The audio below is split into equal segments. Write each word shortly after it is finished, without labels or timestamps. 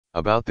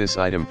About this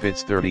item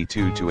fits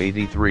 32 to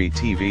 83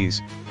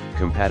 TVs,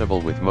 compatible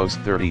with most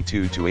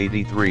 32 to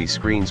 83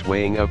 screens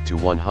weighing up to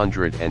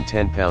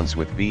 110 pounds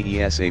with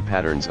VESA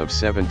patterns of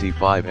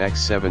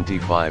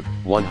 75x75,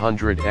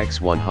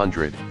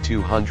 100x100,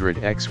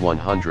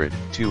 200x100,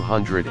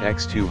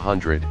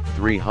 200x200,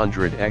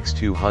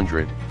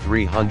 300x200,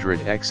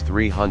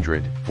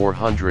 300x300,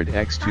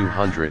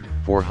 400x200,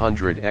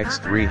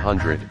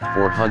 400x300,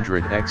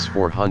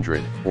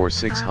 400x400, or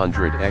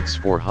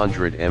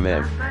 600x400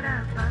 mm.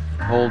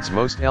 Holds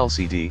most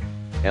LCD,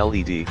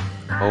 LED,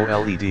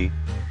 OLED,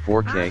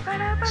 4K,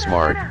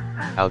 Smart,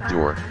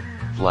 Outdoor,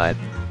 Flat,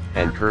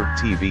 and Curved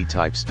TV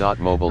types.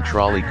 Mobile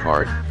trolley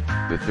cart.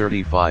 The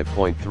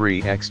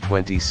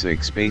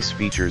 35.3x26 base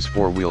features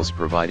 4 wheels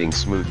providing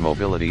smooth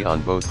mobility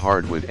on both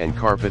hardwood and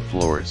carpet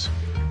floors.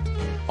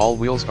 All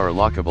wheels are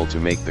lockable to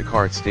make the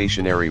cart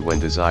stationary when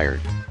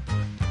desired.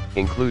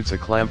 Includes a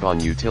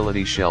clamp-on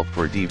utility shelf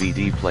for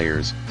DVD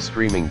players,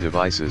 streaming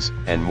devices,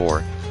 and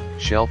more.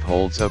 Shelf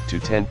holds up to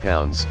 10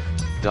 pounds.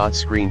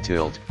 Screen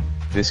tilt.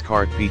 This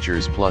cart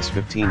features plus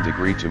 15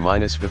 degree to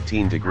minus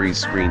 15 degrees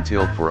screen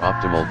tilt for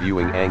optimal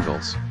viewing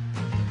angles.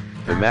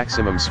 The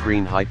maximum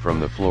screen height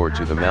from the floor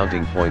to the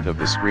mounting point of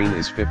the screen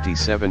is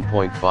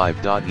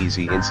 57.5.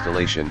 Easy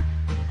installation.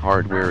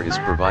 Hardware is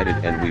provided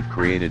and we've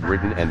created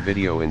written and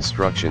video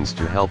instructions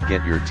to help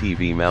get your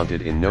TV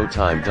mounted in no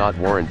time.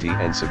 Warranty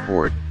and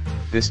support.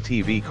 This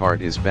TV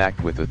cart is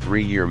backed with a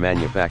 3-year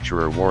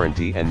manufacturer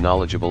warranty and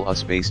knowledgeable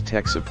US-based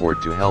tech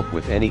support to help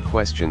with any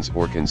questions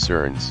or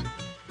concerns.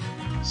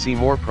 See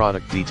more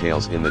product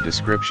details in the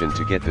description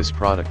to get this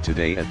product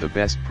today at the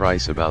best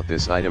price. About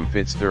this item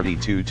fits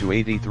 32 to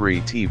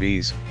 83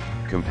 TVs,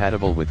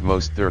 compatible with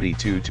most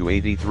 32 to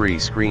 83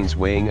 screens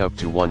weighing up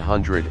to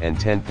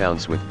 110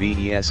 pounds with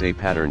VESA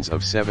patterns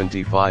of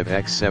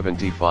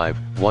 75x75,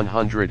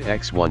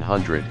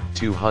 100x100,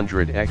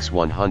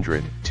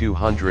 200x100,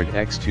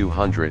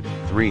 200x200,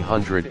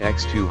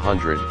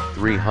 300x200,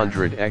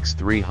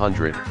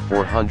 300x300,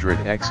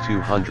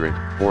 400x200,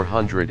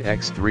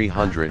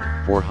 400x300,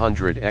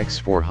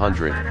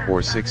 400x400,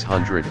 or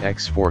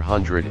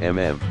 600x400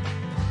 mm.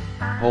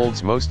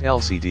 Holds most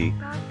LCD,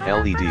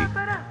 LED,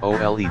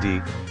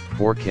 OLED,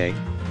 4K,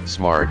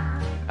 Smart,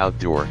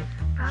 Outdoor,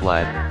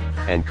 Flat,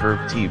 and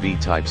Curved TV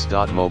types.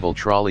 Mobile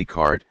trolley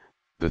cart.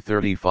 The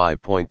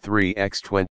 35.3x20